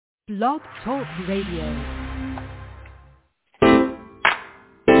Blog Talk Radio.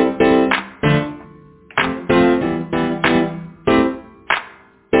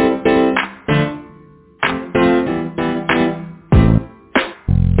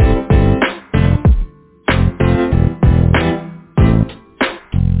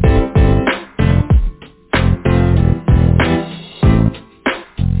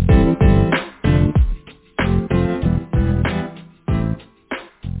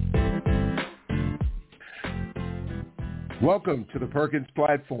 Welcome to the Perkins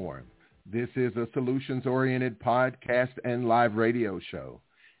Platform. This is a solutions-oriented podcast and live radio show.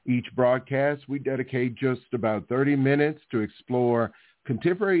 Each broadcast, we dedicate just about 30 minutes to explore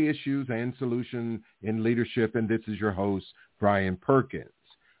contemporary issues and solutions in leadership, and this is your host, Brian Perkins.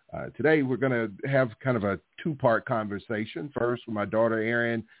 Today, we're going to have kind of a two-part conversation. First, with my daughter,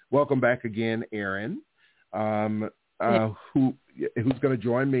 Arin. Welcome back again, Arin, who's going to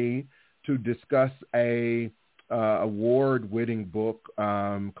join me to discuss a award-winning book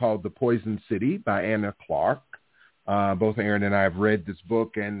called The Poison City by Anna Clark. Both Arin and I have read this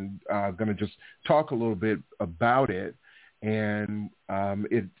book and going to just talk a little bit about it. And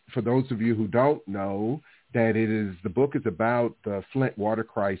for those of you who don't know, the book is about the Flint Water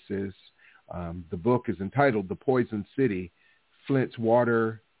Crisis. The book is entitled The Poison City, Flint's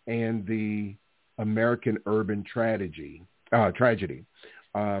Water and the American Urban Tragedy.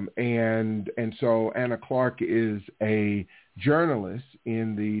 And so Anna Clark is a journalist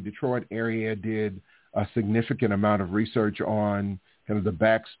in the Detroit area, did a significant amount of research on kind of the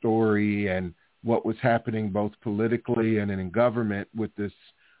backstory and what was happening both politically and in government with this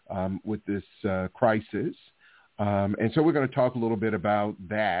crisis. And so we're going to talk a little bit about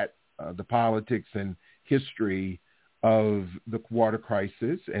that, the politics and history of the water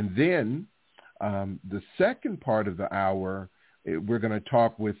crisis. And then the second part of the hour, we're going to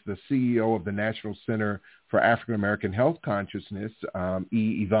talk with the CEO of the National Center for African American Health Consciousness,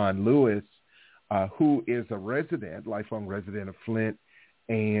 Yvonne Lewis, who is a lifelong resident of Flint,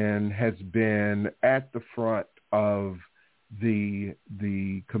 and has been at the front of the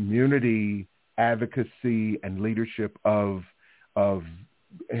community advocacy and leadership of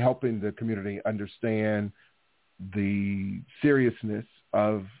helping the community understand the seriousness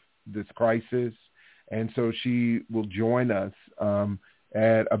of this crisis. And so she will join us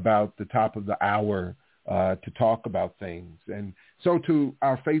at about the top of the hour to talk about things. And so to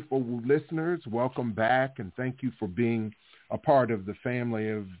our faithful listeners, welcome back, and thank you for being a part of the family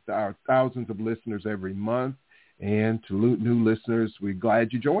of our thousands of listeners every month. And to new listeners, we're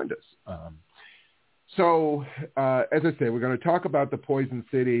glad you joined us. So as I said, we're going to talk about the Poison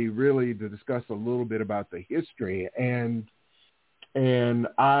City, really to discuss a little bit about the history. And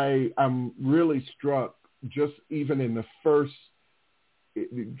I'm really struck just even in the first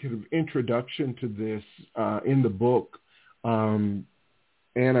kind of introduction to this in the book.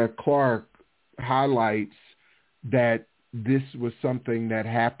 Anna Clark highlights that this was something that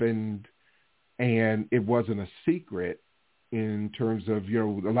happened and it wasn't a secret in terms of,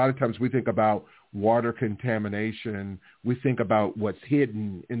 a lot of times we think about water contamination, we think about what's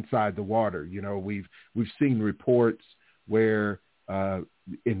hidden inside the water. We've seen reports where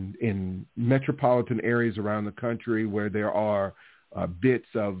in metropolitan areas around the country where there are bits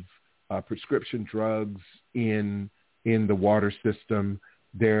of prescription drugs in the water system.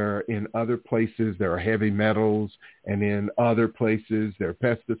 In other places there are heavy metals, and in other places there are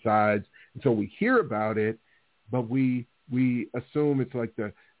pesticides. And so we hear about it, but we assume it's like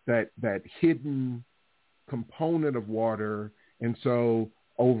that hidden component of water. And so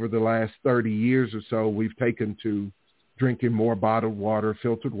over the last 30 years or so, we've taken to drinking more bottled water,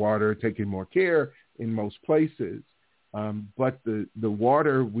 filtered water, taking more care in most places. But the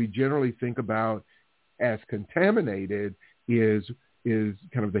water we generally think about as contaminated is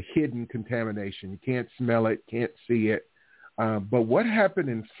kind of the hidden contamination. You can't smell it, can't see it. But what happened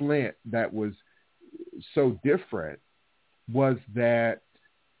in Flint that was so different was that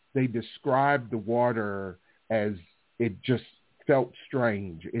they described the water as it just felt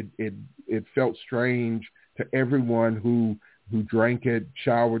strange. It felt strange to everyone who drank it,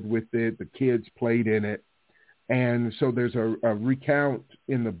 showered with it, the kids played in it. And so there's a recount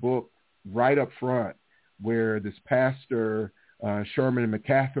in the book right up front where this pastor, Sherman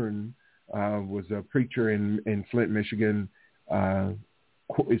McCatherine, was a preacher in Flint, Michigan,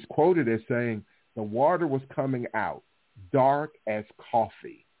 is quoted as saying, the water was coming out dark as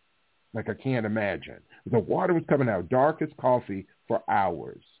coffee. Like I can't imagine. The water was coming out dark as coffee for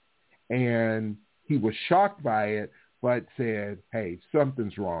hours. And he was shocked by it, but said, hey,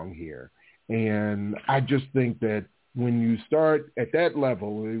 something's wrong here. And I just think that when you start at that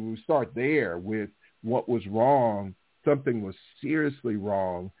level, we start there with what was wrong. Something was seriously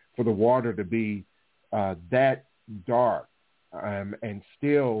wrong for the water to be that dark and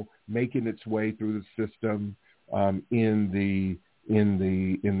still making its way through the system in the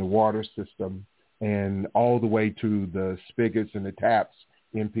water system and all the way to the spigots and the taps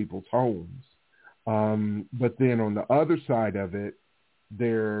in people's homes. But then on the other side of it,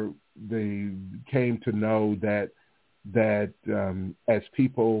 they came to know that as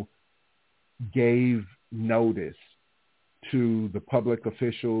people gave notice to the public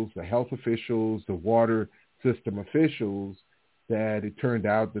officials, the health officials, the water system officials, that it turned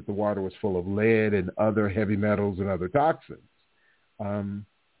out that the water was full of lead and other heavy metals and other toxins. And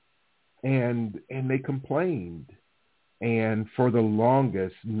they complained. And for the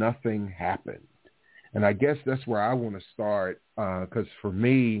longest, nothing happened. And I guess that's where I want to start, because for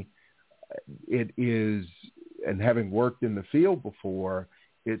me, it is, and having worked in the field before,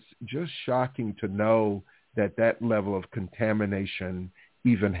 it's just shocking to know that level of contamination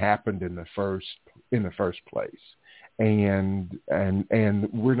even happened in the first place. And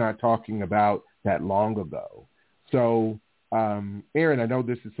we're not talking about that long ago. So, Arin, I know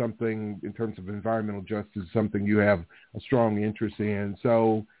this is something in terms of environmental justice, something you have a strong interest in.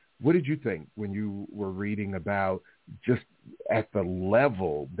 So what did you think when you were reading about just at the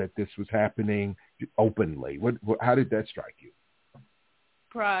level that this was happening openly? How did that strike you?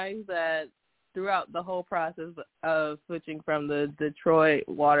 Surprised that throughout the whole process of switching from the Detroit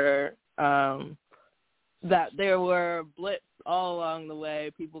water, that there were blips all along the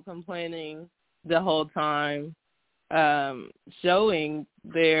way, people complaining the whole time, showing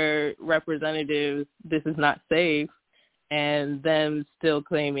their representatives this is not safe, and them still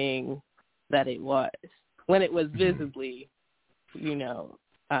claiming that it was, when it was visibly,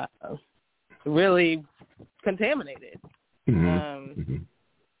 really contaminated.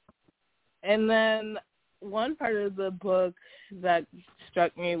 And then one part of the book that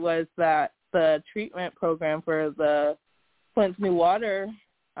struck me was that the treatment program for the Flint's new water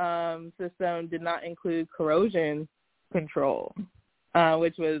system did not include corrosion control,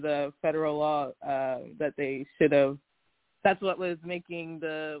 which was a federal law that they should have. That's what was making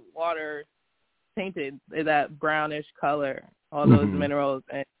the water tainted, that brownish color, all those minerals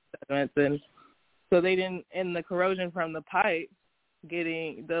and sediments. And so they didn't, in the corrosion from the pipes,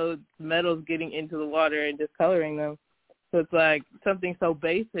 getting those metals getting into the water and discoloring them. So it's like something so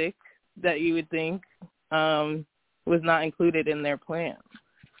basic that you would think was not included in their plan.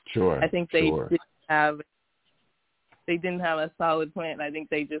 Sure. I think they didn't have a solid plan. I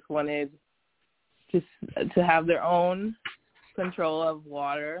think they just wanted to have their own control of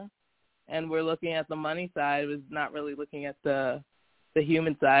water, and we're looking at the money side, was not really looking at the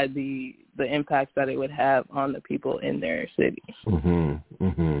human side, the impacts that it would have on the people in their city.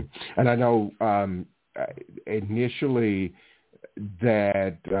 And I know initially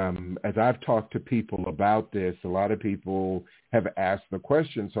that as I've talked to people about this, a lot of people have asked the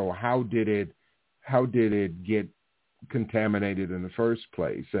question, so how did it get contaminated in the first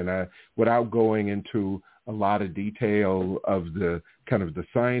place? And without going into a lot of detail of the kind of the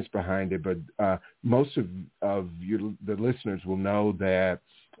science behind it, but most of the listeners will know that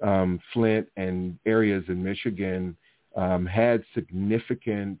Flint and areas in Michigan had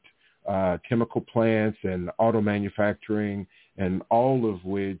significant chemical plants and auto manufacturing, and all of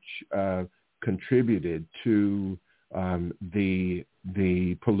which contributed to the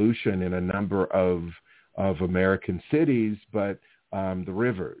pollution in a number of American cities, but the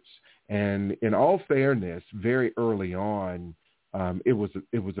rivers. And in all fairness, very early on, it was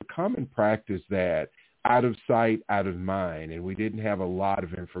a common practice that out of sight, out of mind, and we didn't have a lot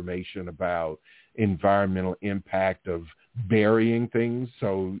of information about environmental impact of burying things.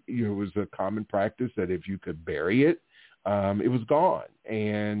 So it was a common practice that if you could bury it, it was gone,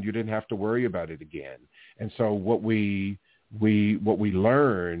 and you didn't have to worry about it again. And so what we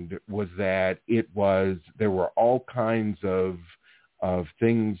learned was that there were all kinds of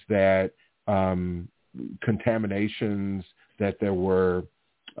things that contaminations, that there were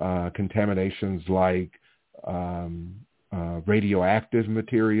contaminations like radioactive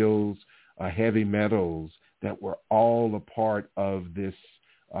materials, heavy metals, that were all a part of this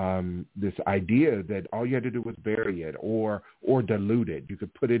idea that all you had to do was bury it or dilute it. You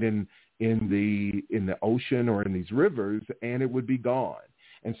could put it in the ocean or in these rivers, and it would be gone.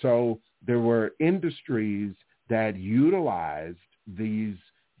 And so there were industries that utilized these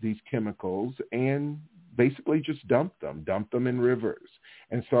chemicals and basically just dumped them in rivers.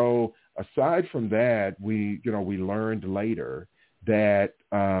 And so aside from that, we learned later that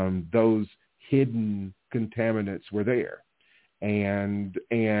those hidden contaminants were there. And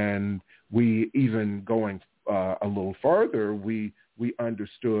we, even going a little further, we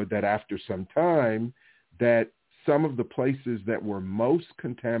understood that after some time that some of the places that were most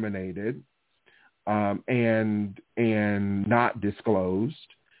contaminated and not disclosed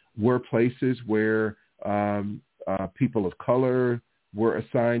were places where people of color were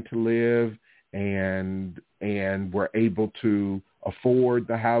assigned to live and were able to afford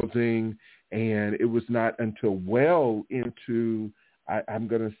the housing. And it was not until well into, I'm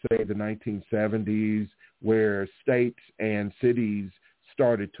going to say, the 1970s, where states and cities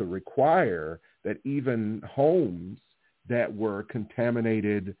started to require that even homes that were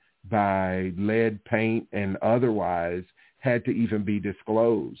contaminated by lead paint and otherwise had to even be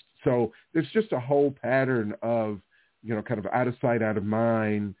disclosed. So there's just a whole pattern of, kind of out of sight, out of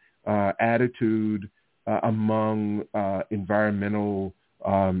mind attitude among environmental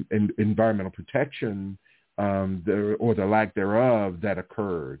protection or the lack thereof that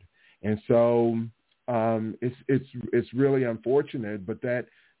occurred. And so it's really unfortunate, but that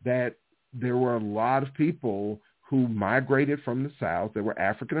there were a lot of people who migrated from the South that were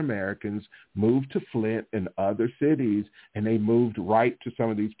African Americans, moved to Flint and other cities, and they moved right to some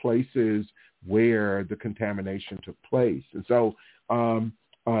of these places where the contamination took place. And so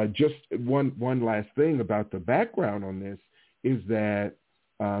just one last thing about the background on this is that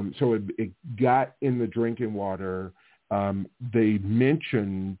so it got in the drinking water. They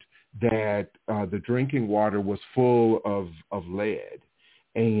mentioned that the drinking water was full of lead,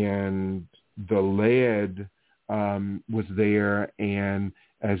 and the lead was there. And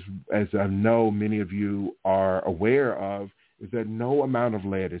as I know many of you are aware of, is that no amount of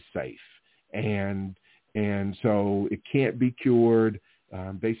lead is safe, and so it can't be cured.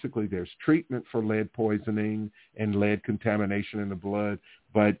 Basically, there's treatment for lead poisoning and lead contamination in the blood,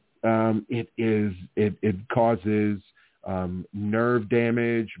 but it causes nerve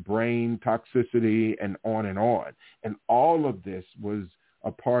damage, brain toxicity, and on. And all of this was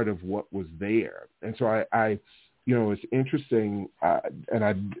a part of what was there. And so I it's interesting,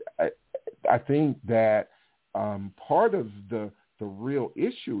 and I think that part of the real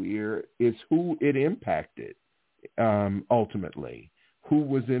issue here is who it impacted ultimately. Who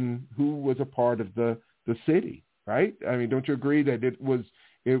was a part of the city, right? I mean, don't you agree that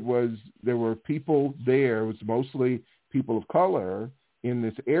there were people there, it was mostly people of color in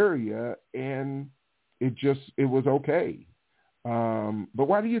this area, and it was okay. But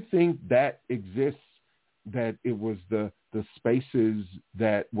why do you think that exists, that it was the spaces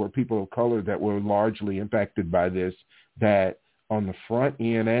that were people of color that were largely impacted by this, that on the front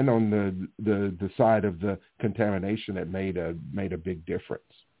end and on the side of the contamination that made a big difference?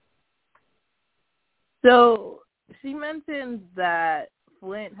 So she mentioned that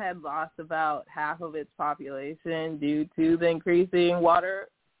Flint had lost about half of its population due to the increasing water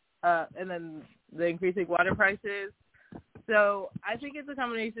and then the increasing water prices. So I think it's a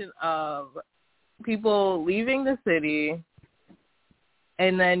combination of people leaving the city,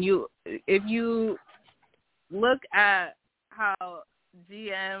 and then if you look at how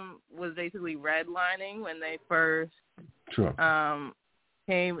GM was basically redlining when they first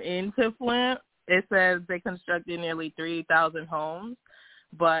came into Flint. It says they constructed nearly 3,000 homes,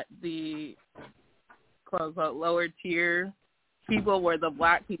 but the quote-unquote lower tier people were the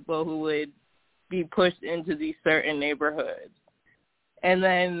black people who would be pushed into these certain neighborhoods. And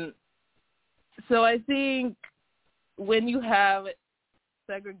then, so I think when you have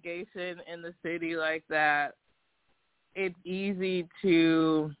segregation in the city like that, it's easy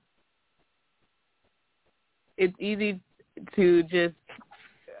to just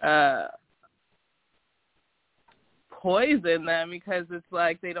poison them, because it's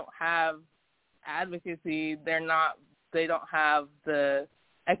like they don't have advocacy. They don't have the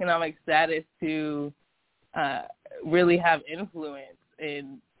economic status to really have influence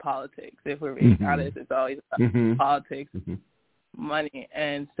in politics. If we're being honest, it's always about politics, money,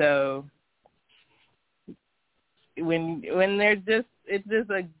 and so when it's just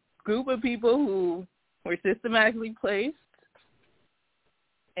a group of people who were systematically placed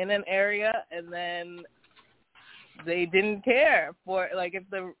in an area, and then they didn't care for, like, if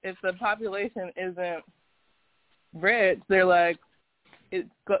the population isn't rich, they're like, it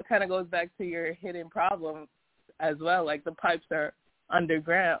kind of goes back to your hidden problem as well. Like, the pipes are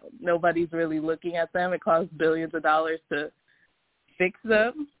underground. Nobody's really looking at them. It costs billions of dollars to fix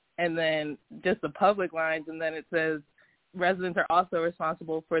them. And then just the public lines, and then it says residents are also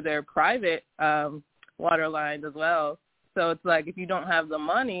responsible for their private water lines as well. So it's like, if you don't have the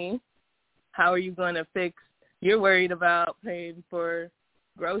money, how are you going to fix? You're worried about paying for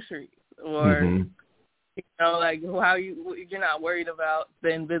groceries or You know, like you're not worried about the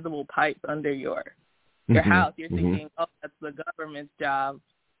invisible pipes under your house. You're thinking, oh, that's the government's job.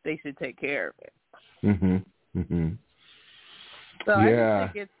 They should take care of it. So I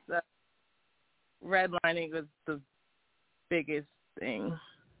just think it's redlining was the biggest thing.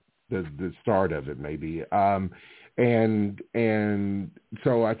 The start of it, maybe. And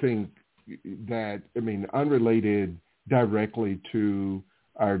so I think that, I mean, unrelated directly to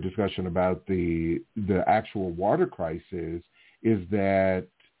our discussion about the actual water crisis, is that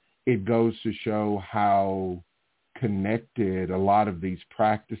it goes to show how connected a lot of these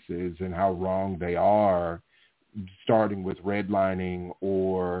practices and how wrong they are, starting with redlining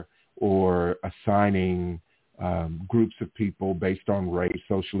or assigning groups of people based on race,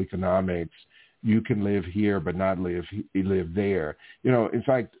 social economics. You can live here but not live there. You know, in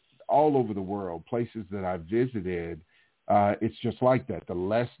fact, all over the world, places that I've visited, it's just like that. The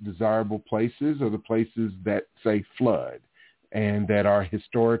less desirable places are the places that, say, flood and that are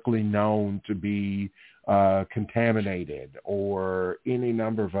historically known to be contaminated or any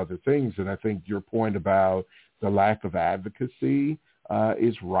number of other things. And I think your point about the lack of advocacy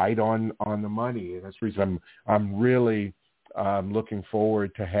is right on the money. And that's the reason I'm really looking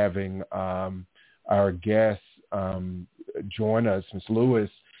forward to having our guests join us, Ms. Lewis,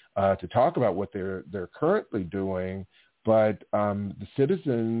 to talk about what they're currently doing. But the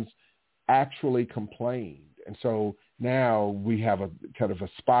citizens actually complained. And so now we have a kind of a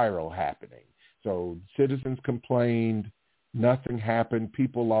spiral happening. So citizens complained, nothing happened.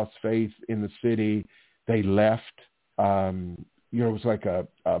 People lost faith in the city. They left. It was like a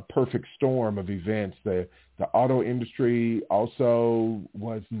perfect storm of events. The auto industry also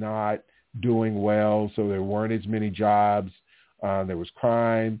was not doing well, so there weren't as many jobs. There was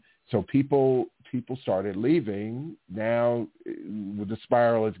crime. So people started leaving. Now the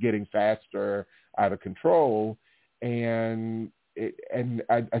spiral is getting faster, out of control. And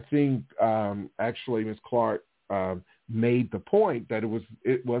I think actually Ms. Clark made the point that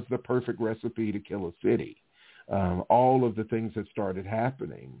it was the perfect recipe to kill a city. All of the things that started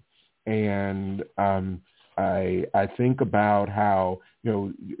happening. And I think about how,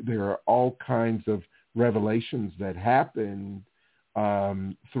 there are all kinds of revelations that happened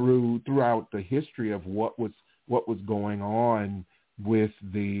throughout the history of what was going on with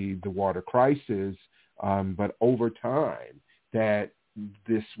the water crisis, but over time that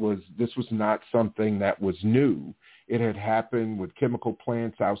this was not something that was new. It had happened with chemical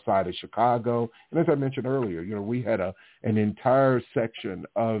plants outside of Chicago, and as I mentioned earlier, we had an entire section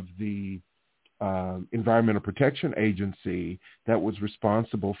of the Environmental Protection Agency that was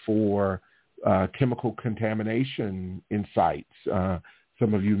responsible for chemical contamination in sites.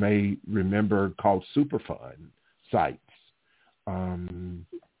 Some of you may remember called Superfund sites, and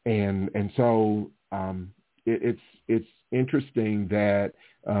so it's interesting that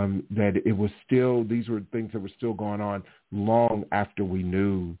it was still, these were things that were still going on long after we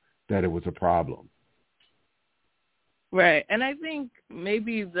knew that it was a problem. Right. And I think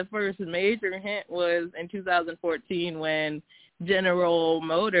maybe the first major hint was in 2014 when General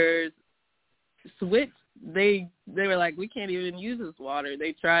Motors switched. They were like, we can't even use this water.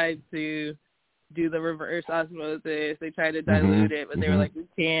 They tried to do the reverse osmosis. They tried to dilute it, but they were like, we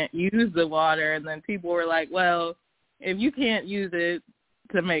can't use the water. And then people were like, well, if you can't use it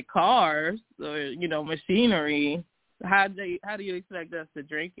to make cars or, machinery, how do you expect us to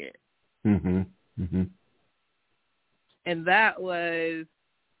drink it? And that was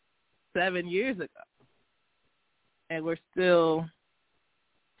 7 years ago. And we're still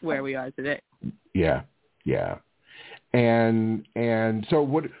where we are today. Yeah. And so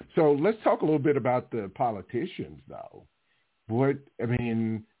let's talk a little bit about the politicians though.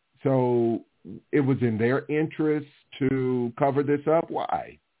 So it was in their interest to cover this up.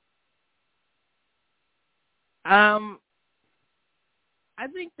 Why? I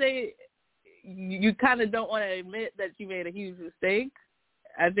think you kind of don't want to admit that you made a huge mistake.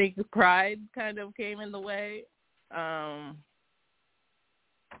 I think pride kind of came in the way.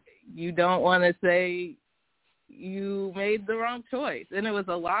 You don't want to say you made the wrong choice. And it was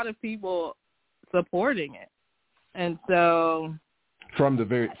a lot of people supporting it. And so from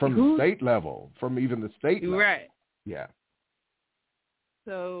the state level, from even the state level. Right. Yeah.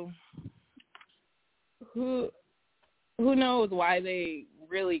 So who knows why they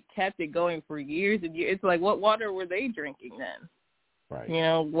really kept it going for years and years? It's like, what water were they drinking then? Right.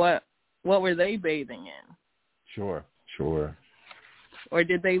 What were they bathing in? Sure. Or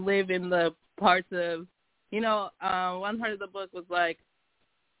did they live in the parts of, one part of the book was like,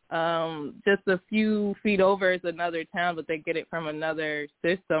 just a few feet over is another town, but they get it from another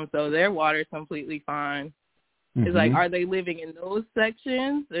system, so their water's completely fine. Mm-hmm. It's like, are they living in those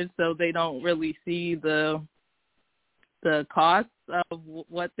sections, and so they don't really see the cost of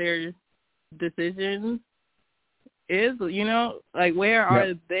what their decision is? You know, like, where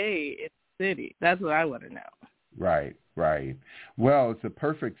are they in the city? That's what I want to know. Right. Well, it's a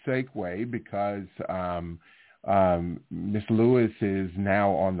perfect segue because Ms. Lewis is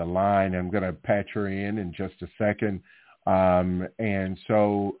now on the line. I'm going to patch her in just a second. And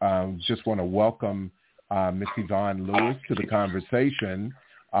so just want to welcome Ms. Yvonne Lewis to the conversation.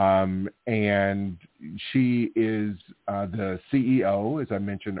 And she is the CEO, as I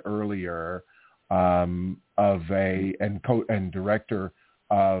mentioned earlier, and director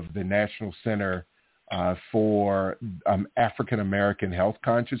of the National Center for African American Health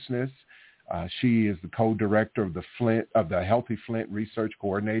Consciousness. She is the co-director of the Healthy Flint Research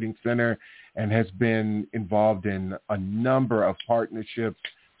Coordinating Center and has been involved in a number of partnerships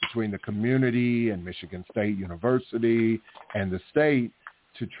between the community and Michigan State University and the state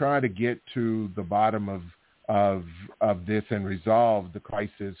to try to get to the bottom of this and resolve the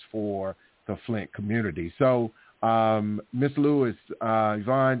crisis for the Flint community. So, Ms. Lewis,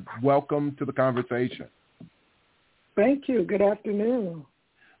 Yvonne, welcome to the conversation. Thank you. Good afternoon.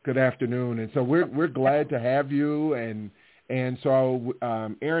 Good afternoon. And so we're glad to have you. And so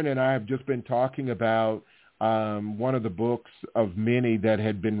Arin and I have just been talking about one of the books of many that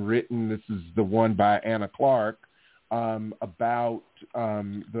had been written. This is the one by Anna Clark about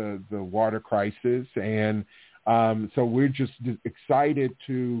the water crisis. And so we're just excited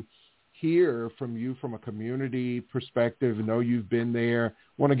to hear from you from a community perspective. I know you've been there.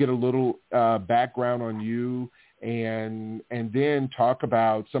 Want to get a little background on you and then talk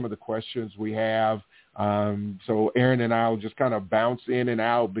about some of the questions we have. So Arin and I will just kind of bounce in and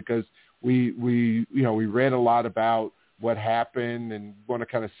out because we read a lot about what happened and want to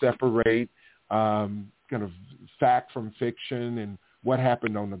kind of separate kind of fact from fiction and what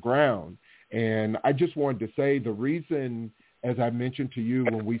happened on the ground. And I just wanted to say the reason, as I mentioned to you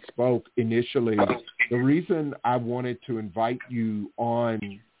when we spoke initially, the reason I wanted to invite you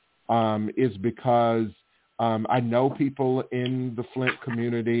on is because I know people in the Flint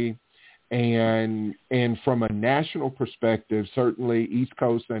community, and from a national perspective, certainly East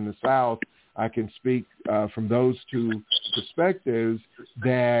Coast and the South, I can speak from those two perspectives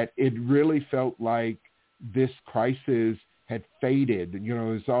that it really felt like this crisis had faded. You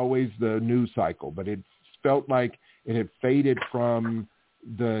know, it's always the news cycle, but it felt like it had faded from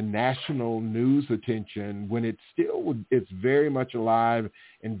the national news attention when it's very much alive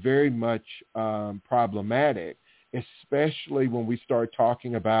and very much problematic, especially when we start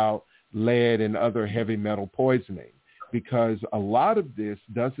talking about lead and other heavy metal poisoning, because a lot of this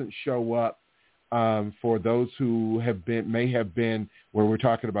doesn't show up for those who may have been where we're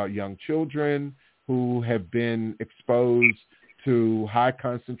talking about young children who have been exposed to high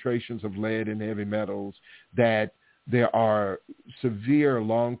concentrations of lead and heavy metals, that there are severe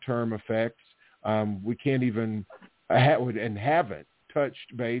long-term effects. We can't even and haven't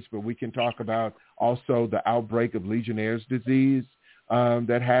touched base, but we can talk about also the outbreak of Legionnaire's disease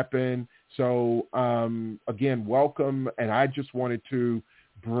that happened. So again, welcome. And I just wanted to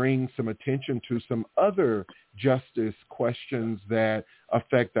bring some attention to some other justice questions that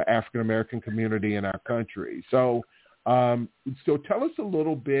affect the African-American community in our country. So tell us a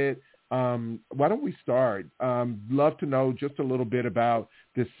little bit. Why don't we start? Love to know just a little bit about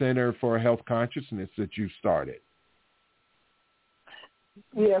the Center for Health Consciousness that you started.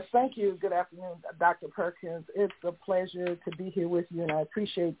 Yes, thank you. Good afternoon, Dr. Perkins. It's a pleasure to be here with you, and I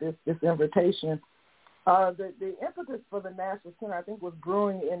appreciate this invitation. The impetus for the National Center, I think, was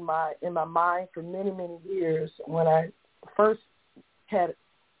brewing in my mind for many, many years. When I first had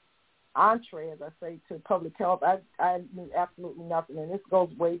entree, as I say, to public health, I knew absolutely nothing, and this goes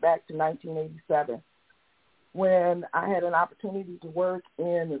way back to 1987, when I had an opportunity to work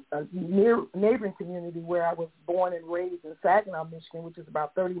in a neighboring community where I was born and raised in Saginaw, Michigan, which is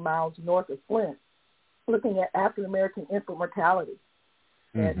about 30 miles north of Flint, looking at African-American infant mortality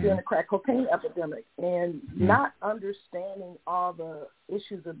during the crack cocaine epidemic, and not understanding all the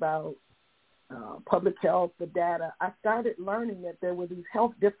issues about public health, the data. I started learning that there were these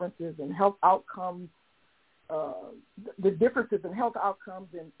health differences and health outcomes, the differences in health outcomes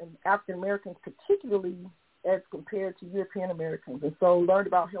in African Americans, particularly as compared to European Americans. And so learned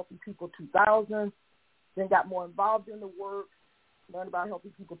about Healthy People 2000, then got more involved in the work, learned about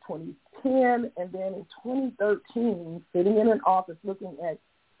Healthy People 2010, and then in 2013, sitting in an office looking at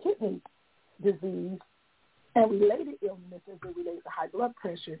kidney disease, and related illness as it relates to high blood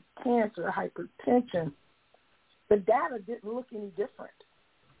pressure, cancer, hypertension, the data didn't look any different.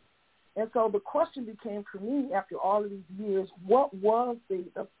 And so the question became for me after all of these years, what was the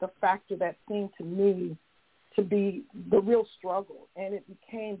factor that seemed to me to be the real struggle? And it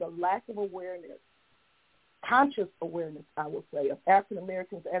became the lack of awareness, conscious awareness, I would say, of African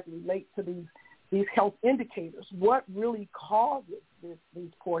Americans as it relates to these health indicators. What really causes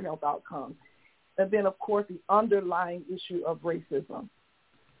these poor health outcomes? And then, of course, the underlying issue of racism.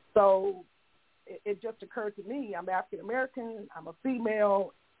 So it just occurred to me, I'm African American, I'm a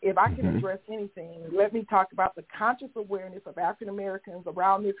female. If I can address anything, let me talk about the conscious awareness of African Americans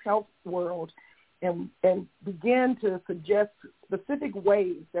around this health world and begin to suggest specific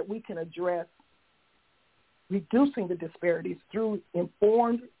ways that we can address reducing the disparities through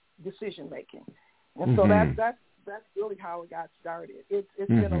informed decision making. And so that's really how it got started. It's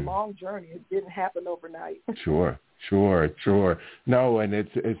been a long journey. It didn't happen overnight. Sure. No, and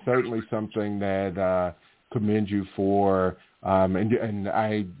it's certainly something that commend you for. And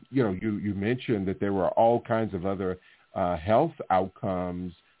I, you mentioned that there were all kinds of other health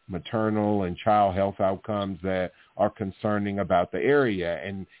outcomes, maternal and child health outcomes that are concerning about the area.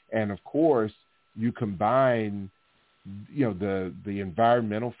 And of course, you combine, the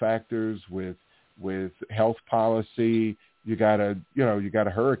environmental factors with health policy. You got a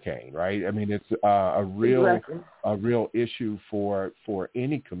hurricane, right? I mean, it's a real issue for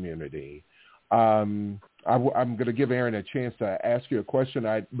any community. I'm going to give Arin a chance to ask you a question,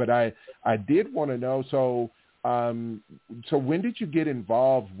 but I did want to know. So when did you get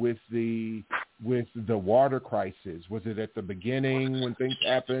involved with the water crisis? Was it at the beginning when things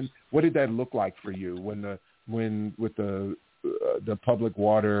happened? What did that look like for you when the public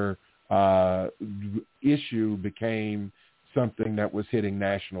water issue became something that was hitting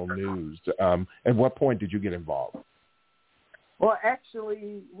national news? At what point did you get involved? Well,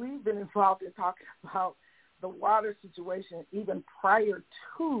 actually, we've been involved in talking about the water situation even prior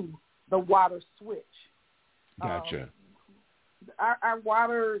to the water switch. Gotcha. Our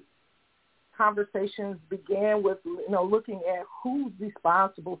water conversations began with, looking at who's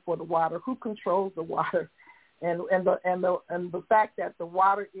responsible for the water, who controls the water, and the fact that the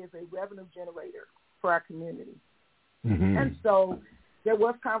water is a revenue generator for our community. And so there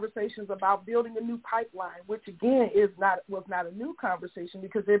was conversations about building a new pipeline, which again was not a new conversation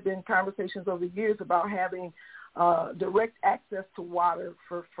because there have been conversations over the years about having direct access to water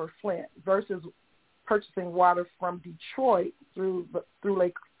for Flint versus purchasing water from Detroit through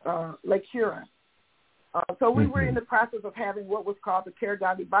Lake Huron. So we were in the process of having what was called the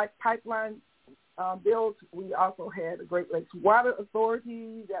Carigandi Pipeline built. We also had the Great Lakes Water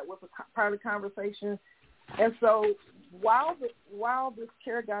Authority that was a part of the conversation. And so while this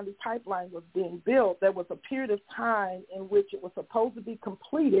Carigandi pipeline was being built, there was a period of time in which it was supposed to be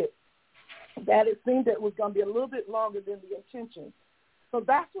completed that it seemed that it was going to be a little bit longer than the intention. So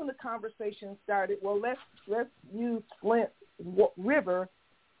that's when the conversation started. Well, let's use Flint River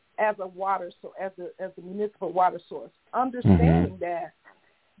as a water, so as a municipal water source, understanding that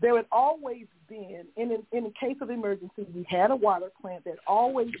there had always been, in the case of emergency, we had a water plant that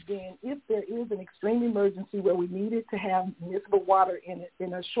always been, if there is an extreme emergency where we needed to have municipal water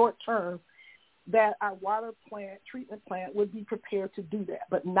in a short term, that our water plant, treatment plant, would be prepared to do that,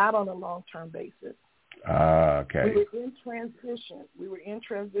 but not on a long-term basis. Okay. We were in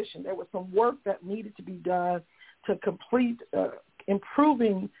transition. There was some work that needed to be done to complete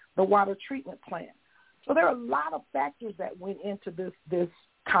improving the water treatment plant. So there are a lot of factors that went into this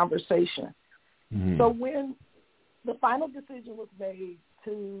conversation. So when the final decision was made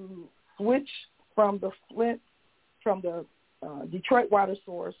to switch from the Detroit water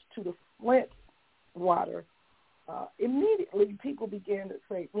source to the Flint water, immediately people began to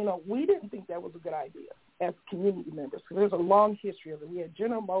say, we didn't think that was a good idea as community members. So there's a long history of it. We had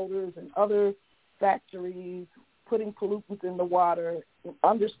General Motors and other factories putting pollutants in the water and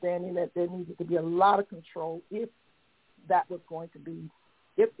understanding that there needed to be a lot of control if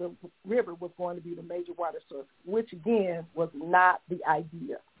the river was going to be the major water source, which again was not the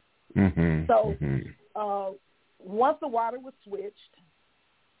idea. Once the water was switched,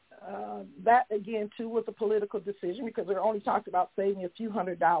 that again too was a political decision because they only talked about saving a few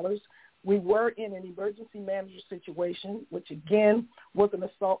 $100s. We were in an emergency manager situation, which again was an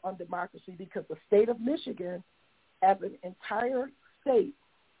assault on democracy because the state of Michigan, as an entire state,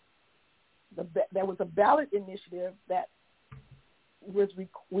 there was a ballot initiative that was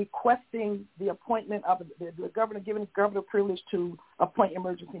requesting the appointment of the governor, giving governor privilege to appoint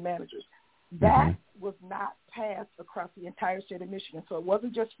emergency managers. That was not passed across the entire state of Michigan. So it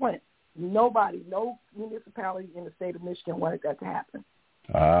wasn't just Flint. Nobody, no municipality in the state of Michigan wanted that to happen.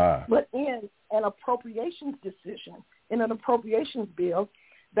 But in an appropriations decision, in an appropriations bill,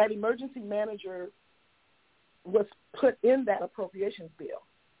 that emergency manager was put in that appropriations bill.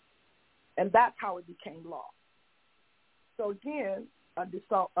 And that's how it became law. So again, an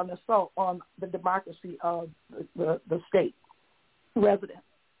assault on the democracy of the state residents.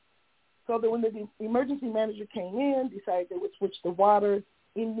 So that when the emergency manager came in, decided they would switch the water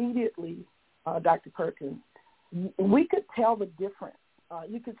immediately, Dr. Perkins, we could tell the difference.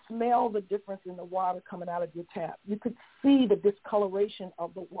 You could smell the difference in the water coming out of your tap. You could see the discoloration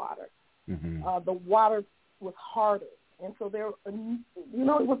of the water. Mm-hmm. The water was harder. And so there, it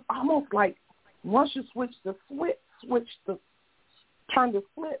was almost like once you flip the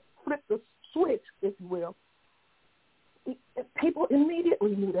switch, if you will, people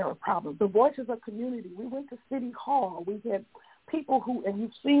immediately knew there were problems. The voices of community. We went to City Hall. We had people who, and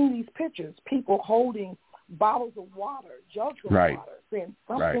you've seen these pictures, people holding bottles of water, jugs of water, saying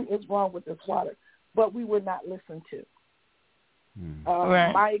something is wrong with this water, but we were not listened to.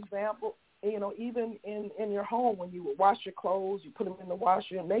 My example, even in your home, when you would wash your clothes, you put them in the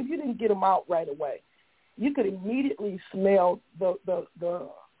washer, and maybe you didn't get them out right away. You could immediately smell the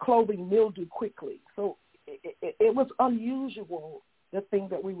clothing mildew quickly. So it was unusual, the thing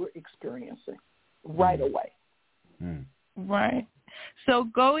that we were experiencing right away. Right. So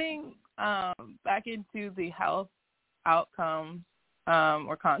going back into the health outcomes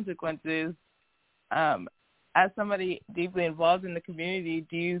or consequences, as somebody deeply involved in the community,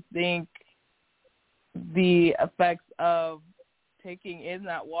 do you think the effects of taking in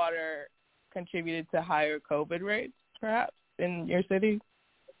that water contributed to higher COVID rates, perhaps, in your city?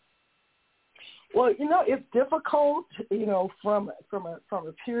 Well, it's difficult, from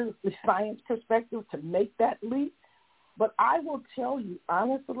a pure science perspective to make that leap. But I will tell you,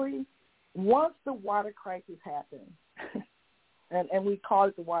 honestly, once the water crisis happened, and we call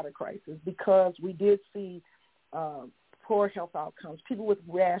it the water crisis because we did see poor health outcomes, people with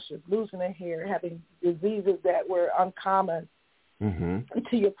rashes, losing their hair, having diseases that were uncommon,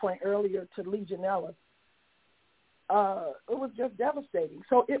 to your point earlier, to Legionella. It was just devastating.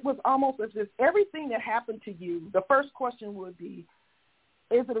 So it was almost as if everything that happened to you, the first question would be,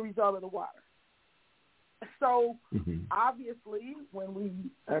 is it a result of the water? So obviously, when we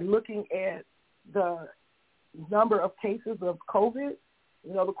are looking at the number of cases of COVID,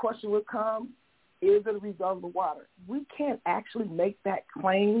 the question would come, is it a result of the water? We can't actually make that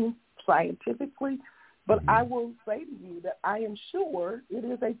claim scientifically, but I will say to you that I am sure it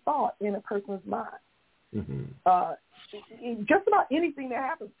is a thought in a person's mind. Just about anything that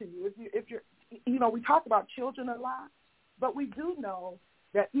happens to you, if you're, we talk about children a lot, but we do know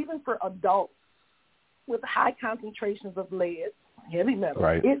that even for adults with high concentrations of lead, heavy metal,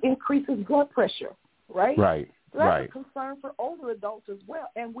 it increases blood pressure, right? So that's a concern for older adults as well.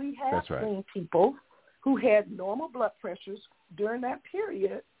 And we have seen people who had normal blood pressures during that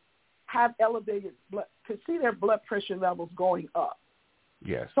period have elevated to see their blood pressure levels going up.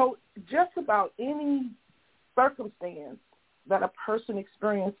 Yes. So just about any circumstance that a person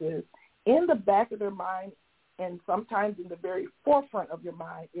experiences, in the back of their mind and sometimes in the very forefront of your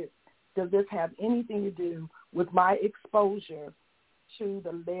mind is, does this have anything to do with my exposure to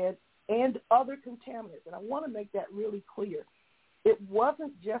the lead and other contaminants? And I want to make that really clear. It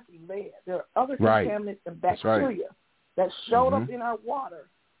wasn't just lead. There are other contaminants and bacteria that showed up in our water.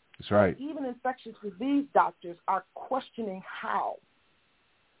 That's right. And even infectious disease doctors are questioning how.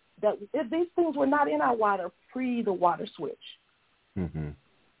 That if these things were not in our water pre the water switch.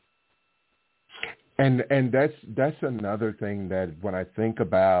 And that's another thing that when I think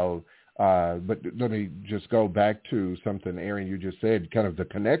about, but let me just go back to something, Arin, you just said, kind of the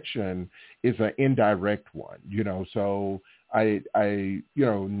connection is an indirect one, so I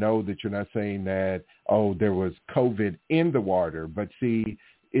know that you're not saying that, there was COVID in the water, but see,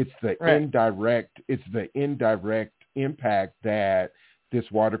 it's the indirect impact that this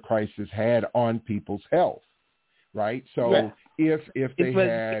water crisis had on people's health, right? So if they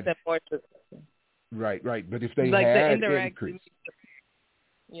had, but if they like had the indirect increased,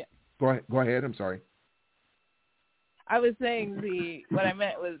 go ahead. I'm sorry. I was saying what I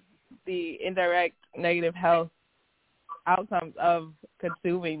meant was the indirect negative health outcomes of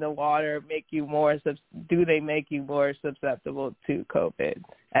consuming the water make you more. Do they make you more susceptible to COVID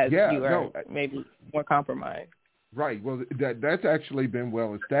as you are maybe more compromised? Right. Well, that's actually been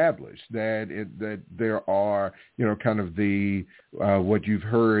well established that there are, kind of the what you've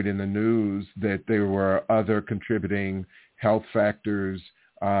heard in the news, that there were other contributing health factors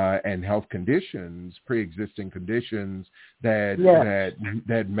and health conditions, pre-existing conditions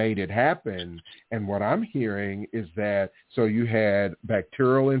that made it happen. And what I'm hearing is that, so you had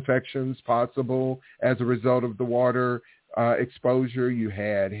bacterial infections possible as a result of the water exposure, you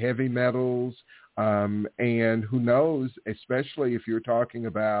had heavy metals, and who knows, especially if you're talking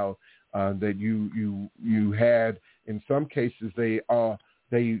about that you had, in some cases, they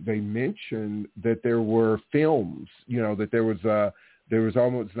mentioned that there were films, that there was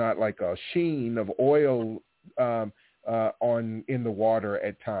almost not like a sheen of oil in the water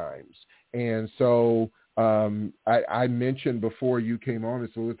at times. And so I mentioned before you came on, Ms.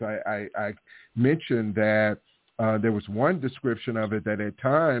 Lewis, I mentioned that there was one description of it that at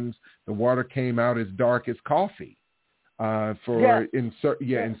times the water came out as dark as coffee in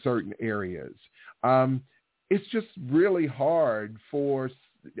certain areas. It's just really hard for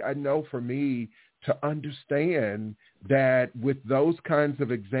me to understand that with those kinds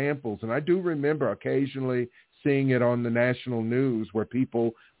of examples, and I do remember occasionally seeing it on the national news where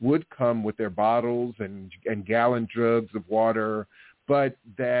people would come with their bottles and gallon jugs of water, but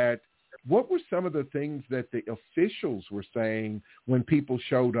that what were some of the things that the officials were saying when people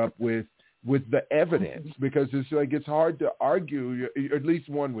showed up with the evidence? Because it's hard to argue, at least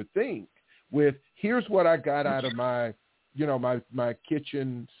one would think, with here's what I got out of my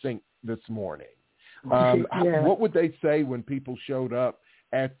kitchen sink this morning. What would they say when people showed up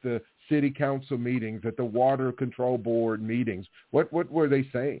at the city council meetings, at the water control board meetings? What were they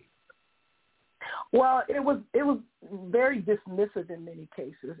saying? Well, it was very dismissive in many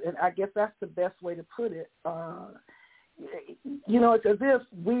cases, and I guess that's the best way to put it. It's as if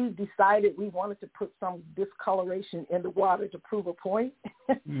we decided we wanted to put some discoloration in the water to prove a point.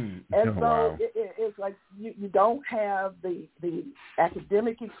 It's like you don't have the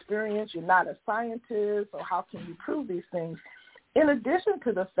academic experience. You're not a scientist, so how can you prove these things? In addition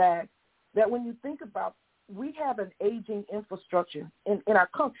to the fact that when you think about, we have an aging infrastructure in our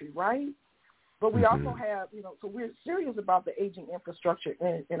country, right? But we also have, so we're serious about the aging infrastructure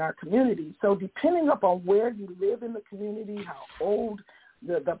in our community. So depending upon where you live in the community, how old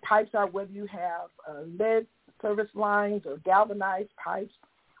the pipes are, whether you have lead service lines or galvanized pipes,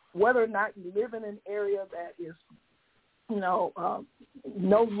 whether or not you live in an area that is, no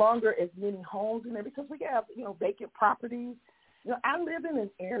longer as many homes in there, because we have, vacant properties. I live in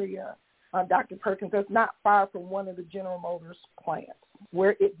an area, Dr. Perkins, that's not far from one of the General Motors plants,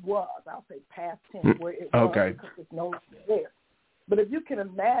 where it was, I'll say past tense, where it was, because it's no longer there. But if you can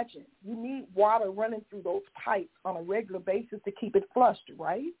imagine, you need water running through those pipes on a regular basis to keep it flushed,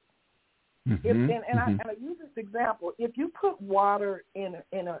 right? I use this example. If you put water in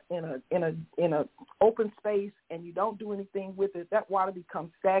a open space and you don't do anything with it, that water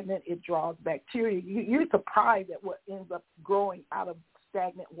becomes stagnant. It draws bacteria. You're surprised at what ends up growing out of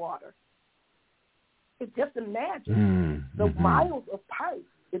stagnant water. Just imagine the miles of pipes.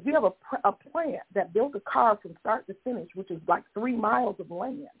 If you have a plant that built a car from start to finish, which is like 3 miles of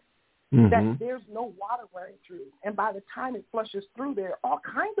land, that there's no water running through. And by the time it flushes through there, all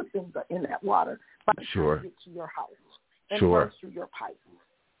kinds of things are in that water by the time it gets to your house and runs through your pipes.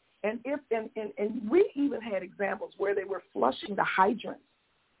 And we even had examples where they were flushing the hydrants,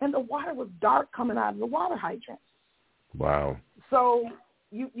 and the water was dark coming out of the water hydrants. Wow. So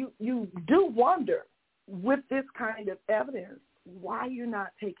you do wonder, with this kind of evidence, why you're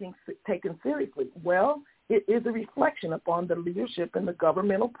not taken seriously. Well, it is a reflection upon the leadership in the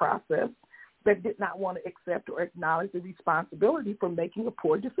governmental process that did not want to accept or acknowledge the responsibility for making a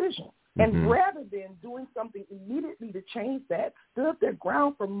poor decision. And rather than doing something immediately to change that, stood their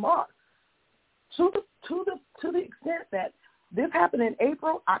ground for months, to the extent that this happened in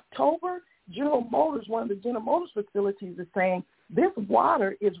April, October. General Motors, one of the General Motors facilities, is saying this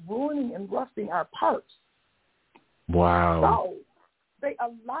water is ruining and rusting our parts. Wow. So they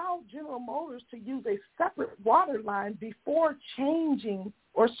allowed General Motors to use a separate water line before changing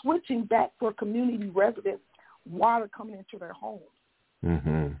or switching back for community residents' water coming into their homes.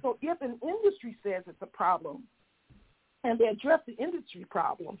 So if an industry says it's a problem and they address the industry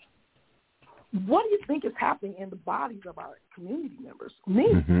problem, what do you think is happening in the bodies of our community members? Me,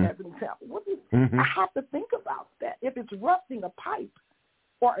 as an example. I have to think about that. If it's rusting a pipe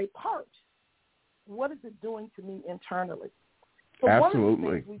or a part, what is it doing to me internally? So Absolutely.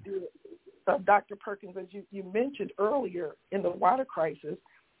 One of the things we do, Dr. Perkins, as you mentioned earlier in the water crisis,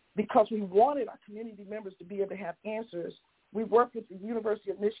 because we wanted our community members to be able to have answers, we worked with the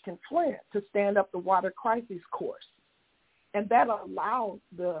University of Michigan-Flint to stand up the water crisis course. And that allowed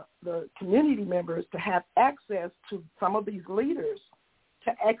the community members to have access to some of these leaders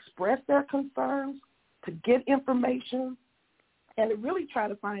to express their concerns, to get information, and to really try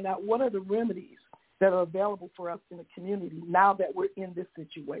to find out what are the remedies that are available for us in the community now that we're in this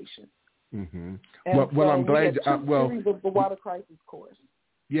situation. Mm-hmm. And I'm glad. Series of the water crisis course.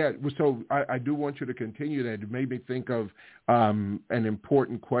 Yeah, so I do want you to continue that. It made me think of an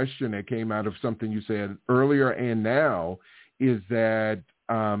important question that came out of something you said earlier and now, is that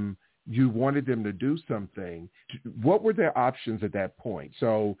you wanted them to do something. What were their options at that point?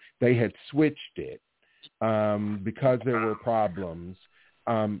 So they had switched it because there were problems.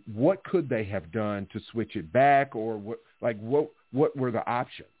 What could they have done to switch it back, or what were the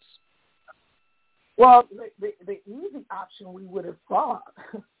options? Well, the easy option we would have thought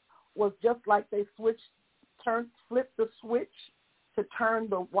was just like they flipped the switch to turn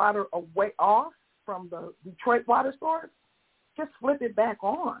the water away off from the Detroit water source, just flip it back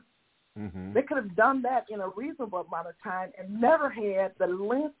on. Mm-hmm. They could have done that in a reasonable amount of time and never had the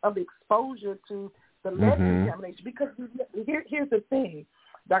length of exposure to the lead contamination. Because here's the thing,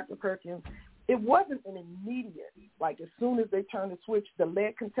 Dr. Perkins, it wasn't an immediate, like as soon as they turned the switch, the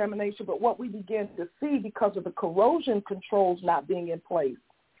lead contamination, but what we began to see because of the corrosion controls not being in place,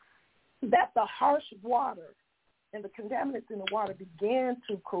 that the harsh water and the contaminants in the water began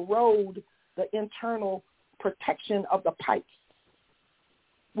to corrode the internal protection of the pipes,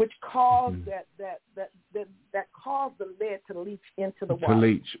 which caused that caused the lead to leach into the water. To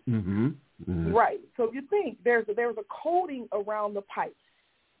leach. Mm-hmm. Mm-hmm. Right. So if you think there's a coating around the pipes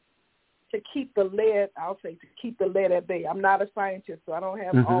to keep the lead, to keep the lead at bay. I'm not a scientist, so I don't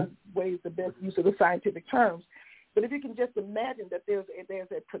have always the best use of the scientific terms. But if you can just imagine that there's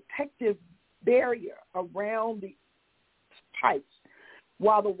a protective barrier around the pipes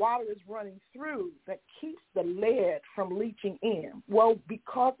while the water is running through that keeps the lead from leaching in. Well,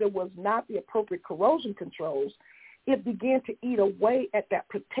 because there was not the appropriate corrosion controls, it began to eat away at that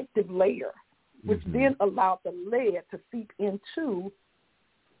protective layer, which then allowed the lead to seep into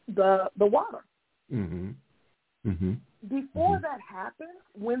the water. Mm-hmm. Mm-hmm. Before that happened,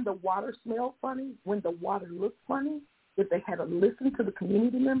 when the water smelled funny, when the water looked funny, if they had to listen to the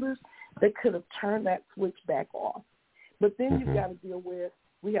community members, they could have turned that switch back off. But then you've got to deal with,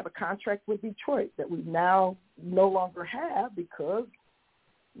 we have a contract with Detroit that we now no longer have because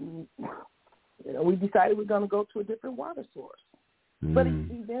we decided we're going to go to a different water source. But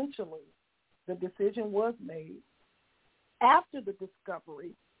eventually the decision was made after the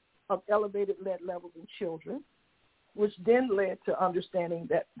discovery of elevated lead levels in children, which then led to understanding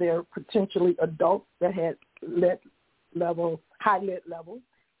that there are potentially adults that had high lead levels,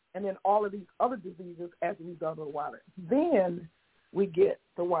 and then all of these other diseases as a result of the water. Then we get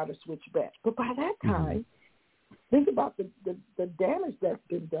the water switch back. But by that time, think about the damage that's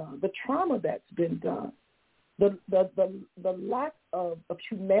been done, the trauma that's been done, the lack of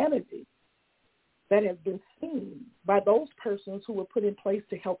humanity that has been seen by those persons who were put in place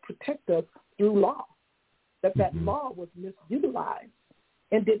to help protect us through law, that law was misutilized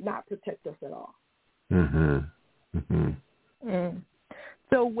and did not protect us at all.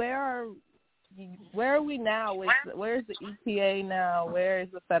 So where are we now? Where's the EPA now? Where is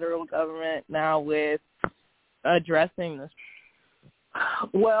the federal government now with addressing this?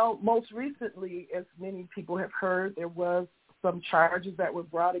 Well, most recently, as many people have heard, there was some charges that were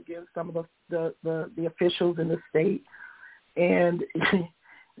brought against some of the officials in the state. And,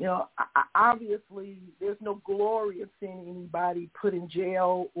 obviously there's no glory of seeing anybody put in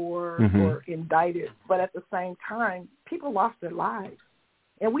jail or indicted. But at the same time, people lost their lives.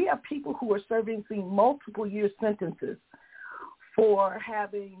 And we have people who are serving multiple year sentences for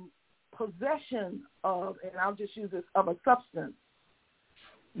having possession of, and I'll just use this, of a substance,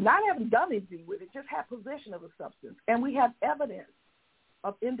 not having done anything with it, just have possession of a substance. And we have evidence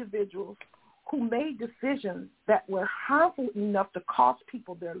of individuals who made decisions that were harmful enough to cost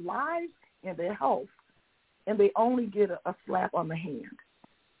people their lives and their health, and they only get a slap on the hand.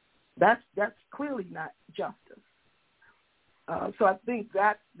 That's clearly not justice. So I think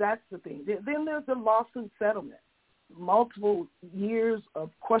that's the thing. Then there's the lawsuit settlement. Multiple years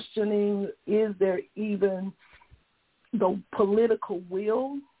of questioning, is there even the political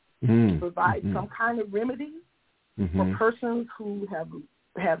will to provide some kind of remedy for persons who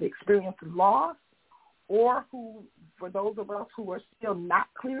have experienced loss, or who, for those of us who are still not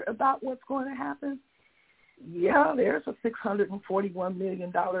clear about what's going to happen? Yeah, there's a $641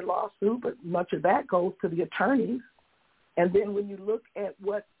 million lawsuit, but much of that goes to the attorneys. And then when you look at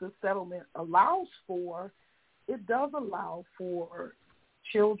what the settlement allows for, it does allow for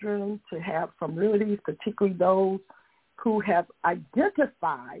children to have some remedies, particularly those who have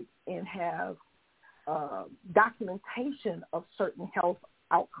identified and have documentation of certain health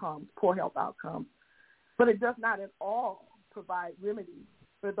outcomes, poor health outcomes. But it does not at all provide remedy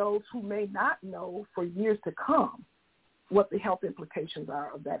for those who may not know for years to come what the health implications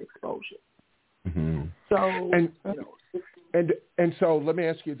are of that exposure. Mm-hmm. So, and so let me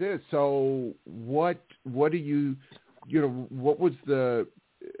ask you this. So what do you what was the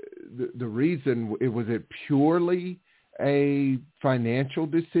reason? Was it purely a financial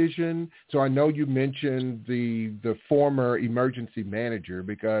decision? So I know you mentioned the former emergency manager,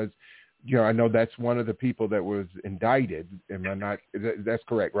 because I know that's one of the people that was indicted. Am I not? That's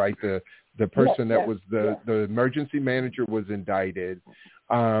correct, right? The person that was the emergency manager was indicted.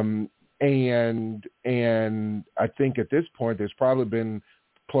 And I think at this point there's probably been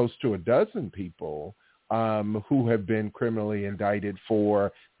close to a dozen people who have been criminally indicted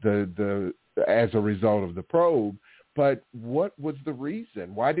for the as a result of the probe. But what was the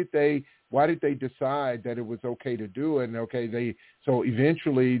reason? Why did they decide that it was okay to do it? And so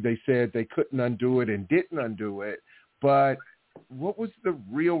eventually they said they couldn't undo it and didn't undo it. But what was the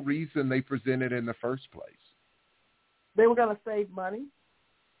real reason they presented in the first place? They were going to save money.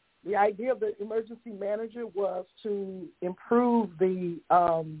 The idea of the emergency manager was to improve the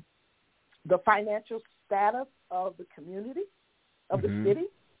financial status of the community, of the city.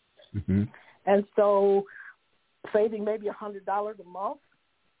 Mm-hmm. And so saving maybe $100 a month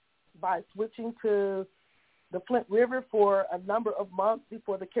by switching to the Flint River for a number of months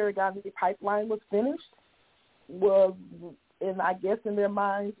before the Carigani pipeline was finished was, and I guess in their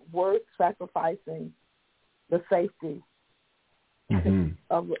minds, worth sacrificing the safety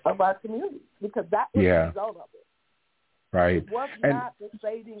of our community, because that was the result of it. Right. It was not the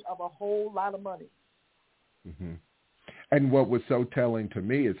saving of a whole lot of money. Mm-hmm. And what was so telling to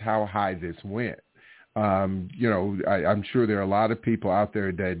me is how high this went. I'm sure there are a lot of people out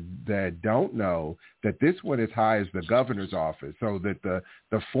there that don't know that this went as high as the governor's office, so that the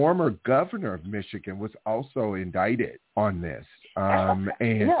former governor of Michigan was also indicted on this. So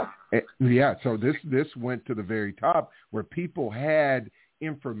this went to the very top, where people had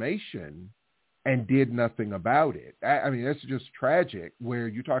information and did nothing about it. I mean, that's just tragic, where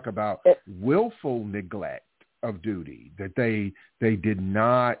you talk about willful neglect of duty, that they did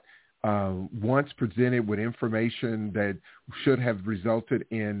not, once presented with information that should have resulted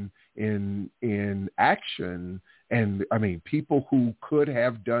in action, and I mean, people who could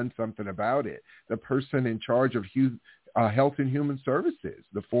have done something about it. The person in charge of Health and Human Services,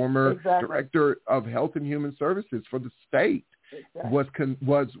 the former director of Health and Human Services for the state, was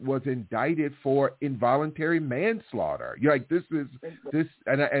indicted for involuntary manslaughter. This is this,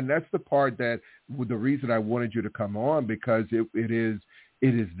 and that's the part that the reason I wanted you to come on, because it is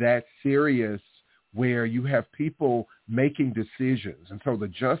that serious, where you have people making decisions. And so the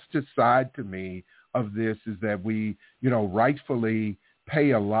justice side to me of this is that we, rightfully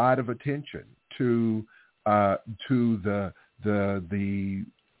pay a lot of attention to the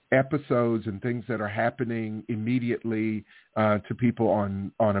episodes and things that are happening immediately to people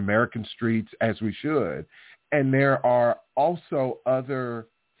on American streets, as we should. And there are also other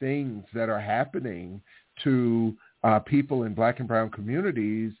things that are happening to people in Black and brown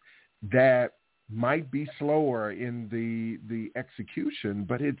communities that might be slower in the execution,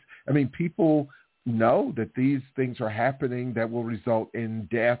 but people know that these things are happening that will result in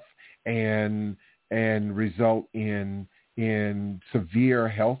death and result in severe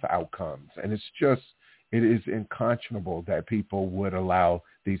health outcomes. And it is unconscionable that people would allow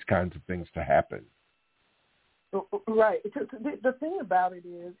these kinds of things to happen. Right. The thing about it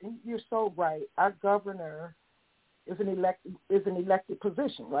is, and you're so right, our governor is an elected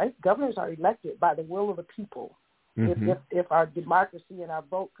position, right? Governors are elected by the will of the people. Mm-hmm. If our democracy and our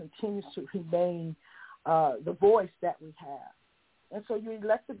vote continues to remain the voice that we have. And so you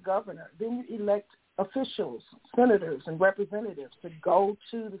elect the governor, then you elect officials, senators and representatives to go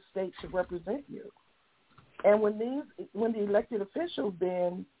to the state to represent you. And when the elected officials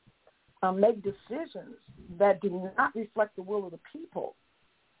then make decisions that do not reflect the will of the people,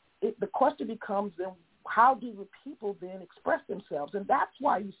 the question becomes then, how do the people then express themselves? And that's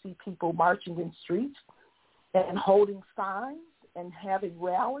why you see people marching in streets and holding signs and having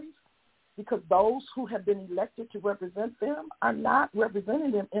rallies, because those who have been elected to represent them are not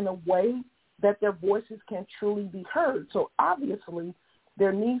representing them in a way that their voices can truly be heard. So obviously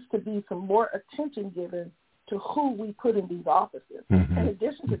there needs to be some more attention given to who we put in these offices. Mm-hmm. In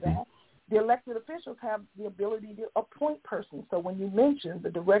addition to that, the elected officials have the ability to appoint persons. So when you mentioned the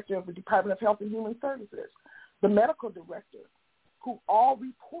director of the Department of Health and Human Services, the medical director, who all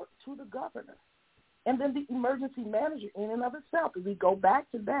report to the governor, and then the emergency manager in and of itself. If we go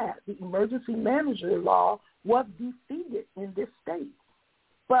back to that, the emergency manager law was defeated in this state.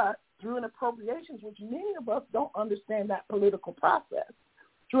 But through an appropriations, which many of us don't understand that political process.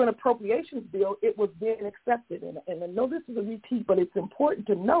 Through an appropriations bill, it was then accepted. And I know this is a repeat, but it's important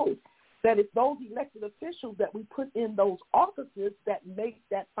to note that it's those elected officials that we put in those offices that make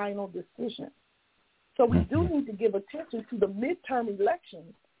that final decision. So we do need to give attention to the midterm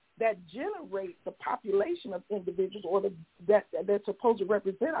elections that generate the population of individuals or that they're supposed to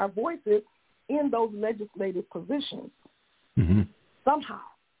represent our voices in those legislative positions. Somehow,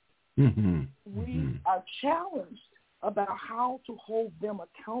 we are challenged about how to hold them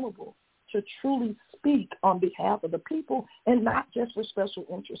accountable to truly speak on behalf of the people and not just for special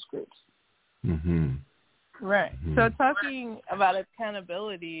interest groups. Right. So talking about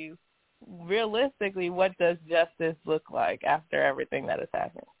accountability, realistically, what does justice look like after everything that has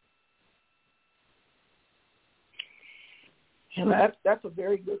happened? And that's a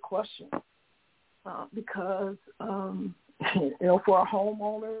very good question because, for a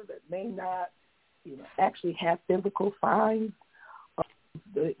homeowner that may not, actually have physical signs of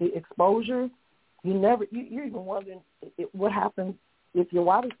the exposure, you're even wondering what happens if your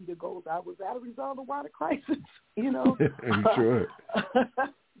water heater goes out. Was that a result of the water crisis? Sure.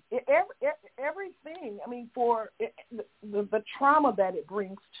 Everything. I mean, for the trauma that it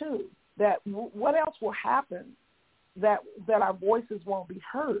brings too. That what else will happen that our voices won't be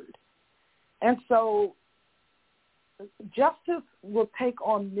heard, and so justice will take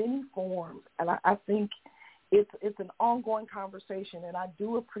on many forms, and I think it's an ongoing conversation, and I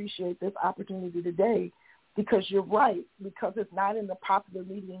do appreciate this opportunity today because you're right, because it's not in the popular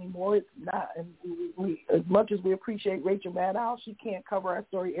media anymore. It's not, and we as much as we appreciate Rachel Maddow, she can't cover our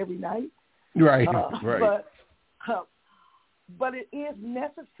story every night. Right, right. But it is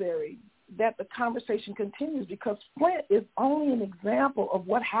necessary that the conversation continues because Flint is only an example of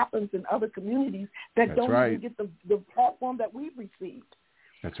what happens in other communities that don't even get the platform that we've received.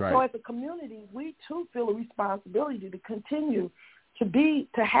 That's right. So as a community, we too feel a responsibility to continue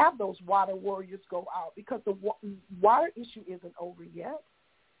to have those water warriors go out because the water issue isn't over yet.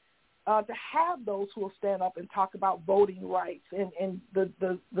 To have those who will stand up and talk about voting rights and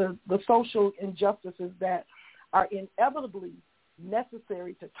the social injustices that are inevitably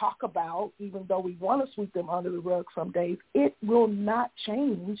necessary to talk about, even though we want to sweep them under the rug some days, it will not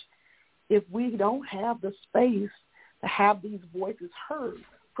change if we don't have the space to have these voices heard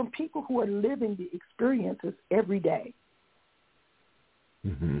from people who are living the experiences every day.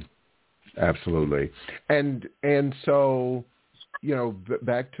 Absolutely. And so,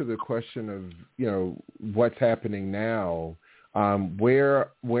 back to the question of, what's happening now, where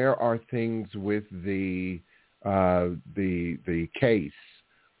are things with the case?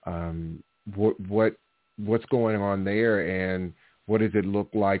 What's going on there, and what does it look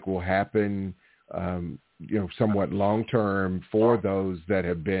like will happen, somewhat long term for those that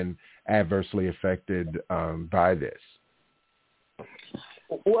have been adversely affected by this?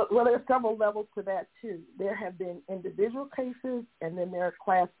 Well, there are several levels to that too. There have been individual cases, and then there are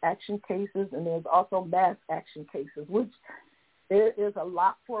class action cases, and there's also mass action cases, which there is a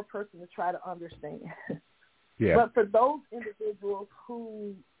lot for a person to try to understand. Yeah. But for those individuals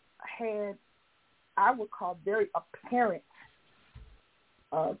who had, I would call, very apparent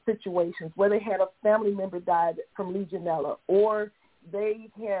situations where they had a family member died from Legionella, or they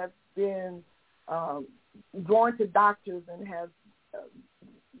have been going to doctors and have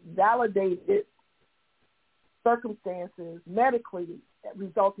validated circumstances medically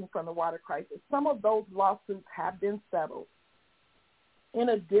resulting from the water crisis. Some of those lawsuits have been settled. In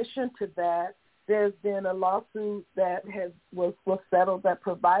addition to that, there's been a lawsuit that was settled that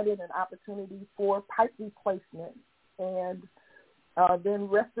provided an opportunity for pipe replacement and then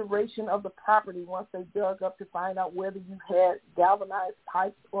restoration of the property once they dug up to find out whether you had galvanized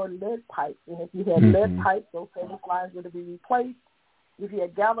pipes or lead pipes. And if you had lead pipes, those service lines were to be replaced. If you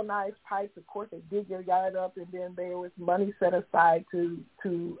had galvanized pipes, of course, they dig your yard up, and then there was money set aside to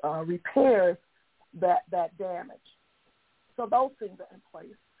repair that damage. So those things are in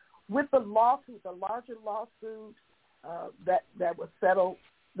place. With the lawsuit, the larger lawsuit that was settled,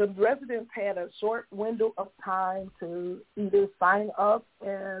 the residents had a short window of time to either sign up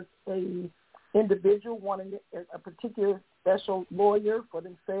as a individual wanting a particular special lawyer for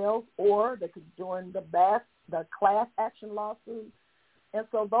themselves, or they could join the class action lawsuit. And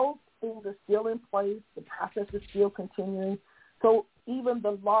so those things are still in place. The process is still continuing. So even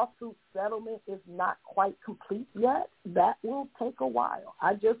the lawsuit settlement is not quite complete yet. That will take a while.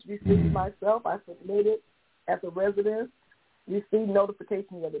 I just received myself. I submitted as a resident, received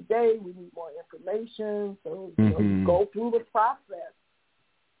notification the other day. We need more information. So go through the process.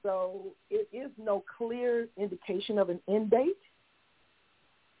 So it is no clear indication of an end date.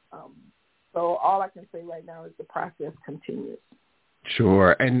 So all I can say right now is the process continues.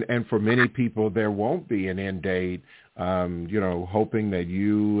 Sure. And for many people, there won't be an end date, hoping that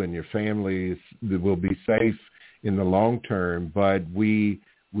you and your families will be safe in the long term. But we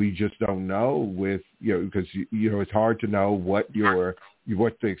just don't know because, it's hard to know what the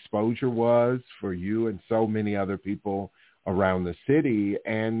exposure was for you and so many other people around the city.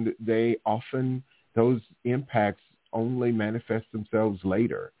 And those impacts only manifest themselves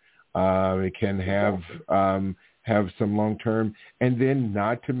later. It can have some long-term, and then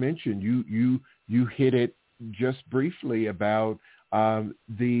not to mention, you hit it just briefly about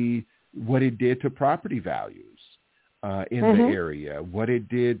what it did to property values in the area, what it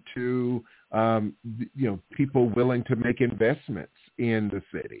did to people willing to make investments in the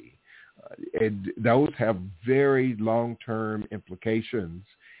city. Those have very long-term implications,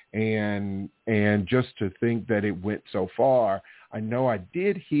 and just to think that it went so far. I know I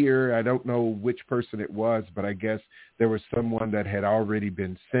did hear, I don't know which person it was, but I guess there was someone that had already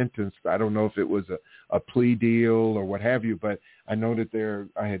been sentenced. I don't know if it was a plea deal or what have you, but I know that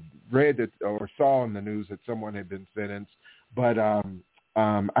I had read that or saw in the news that someone had been sentenced. But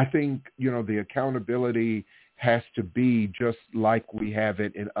I think, the accountability has to be just like we have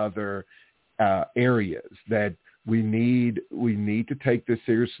it in other areas, that we need to take this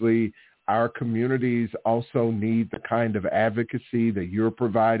seriously. Our communities also need the kind of advocacy that you're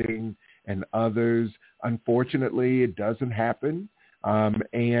providing and others. Unfortunately, it doesn't happen,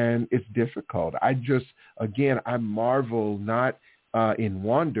 and it's difficult. I marvel, not in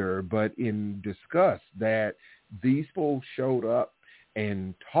wonder, but in disgust that these people showed up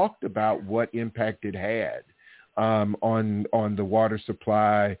and talked about what impact it had on the water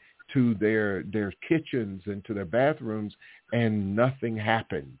supply to their kitchens and to their bathrooms, and nothing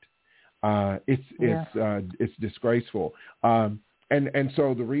happened. It's disgraceful. And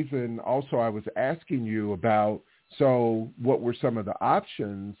so the reason also I was asking you about, so what were some of the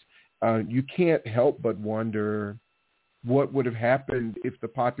options? You can't help but wonder what would have happened if the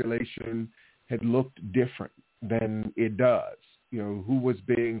population had looked different than it does. Who was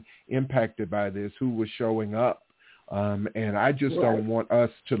being impacted by this, who was showing up. And I just don't want us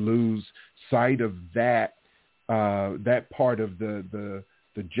to lose sight of that part of the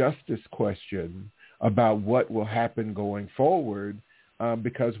justice question about what will happen going forward,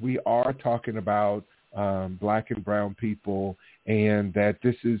 because we are talking about Black and brown people, and that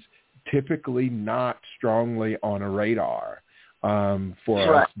this is typically not strongly on a radar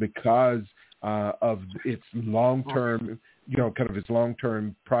for us because of its long-term, its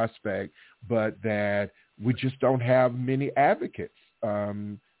long-term prospect, but that we just don't have many advocates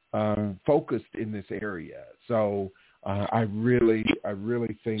focused in this area. So I really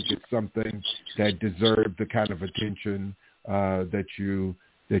think it's something that deserved the kind of attention that you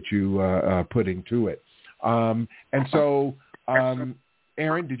put into it. And so,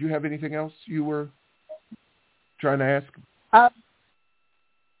 Arin, did you have anything else you were trying to ask?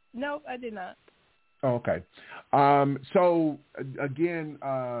 No, I did not. Oh, okay. So again,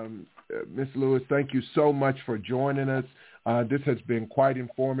 Ms. Lewis, thank you so much for joining us. This has been quite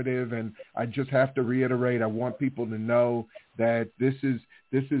informative, and I just have to reiterate, I want people to know that this is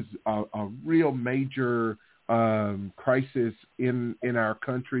a real major crisis in our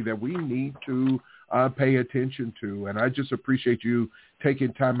country that we need to pay attention to. And I just appreciate you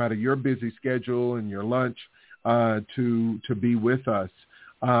taking time out of your busy schedule and your lunch to be with us.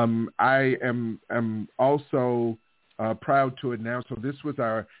 I am also proud to announce, so this was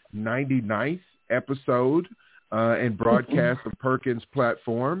our 99th episode and broadcast of Perkins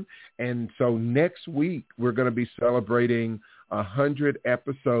Platform. And so next week, we're going to be celebrating 100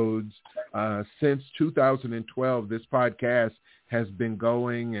 episodes. Since 2012, this podcast has been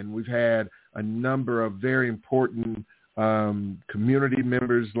going, and we've had a number of very important community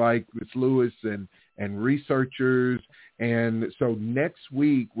members like Ms. Lewis and researchers. And so next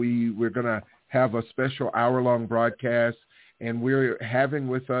week, we're going to have a special hour-long broadcast, and we're having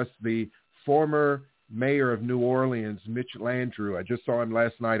with us the former mayor of New Orleans, Mitch Landrieu. I just saw him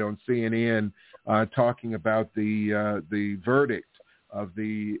last night on CNN talking about the verdict of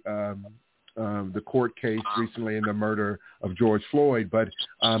the court case recently in the murder of George Floyd. But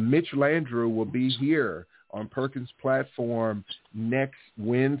Mitch Landrieu will be here on Perkins Platform next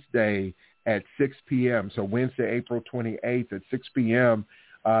Wednesday at 6 p.m. So Wednesday, April 28th at 6 p.m.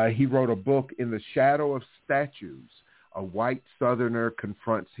 He wrote a book, In the Shadow of Statues, A White Southerner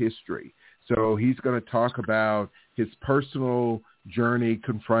Confronts History. So he's going to talk about his personal journey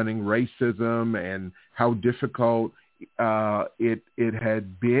confronting racism and how difficult it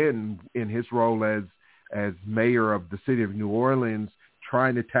had been in his role as mayor of the city of New Orleans,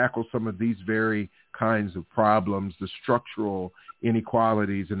 trying to tackle some of these very kinds of problems, the structural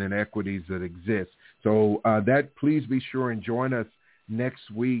inequalities and inequities that exist. So please be sure and join us next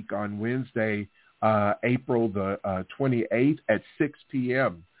week on Wednesday, April the 28th at 6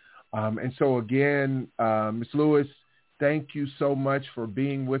 p.m. And so again, Ms. Lewis, thank you so much for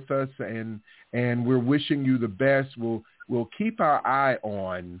being with us, and we're wishing you the best. We'll keep our eye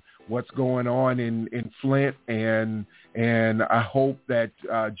on what's going on in Flint, and I hope that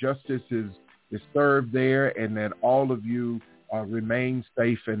justice is served there, and that all of you remain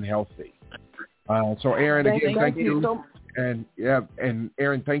safe and healthy. So Arin, again, thank you. And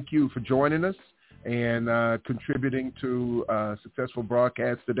Arin, thank you for joining us and contributing to a successful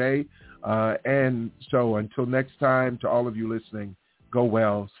broadcast today. And so until next time, to all of you listening, go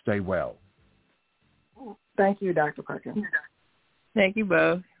well, stay well. Thank you, Dr. Perkins. Thank you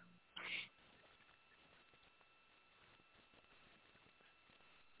both.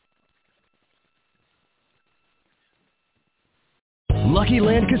 Lucky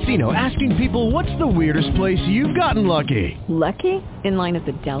Land Casino, asking people, what's the weirdest place you've gotten lucky? Lucky? In line at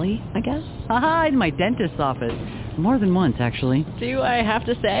the deli, I guess? Aha, in my dentist's office. More than once, actually. Do I have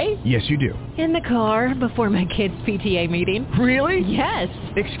to say? Yes, you do. In the car before my kids' PTA meeting. Really? Yes.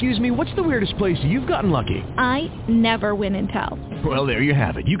 Excuse me, what's the weirdest place you've gotten lucky? I never win and tell. Well, there you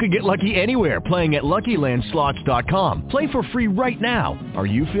have it. You can get lucky anywhere, playing at LuckyLandSlots.com. Play for free right now. Are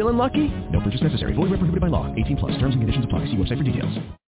you feeling lucky? No purchase necessary. Void where prohibited by law. 18+. Terms and conditions apply. See website for details.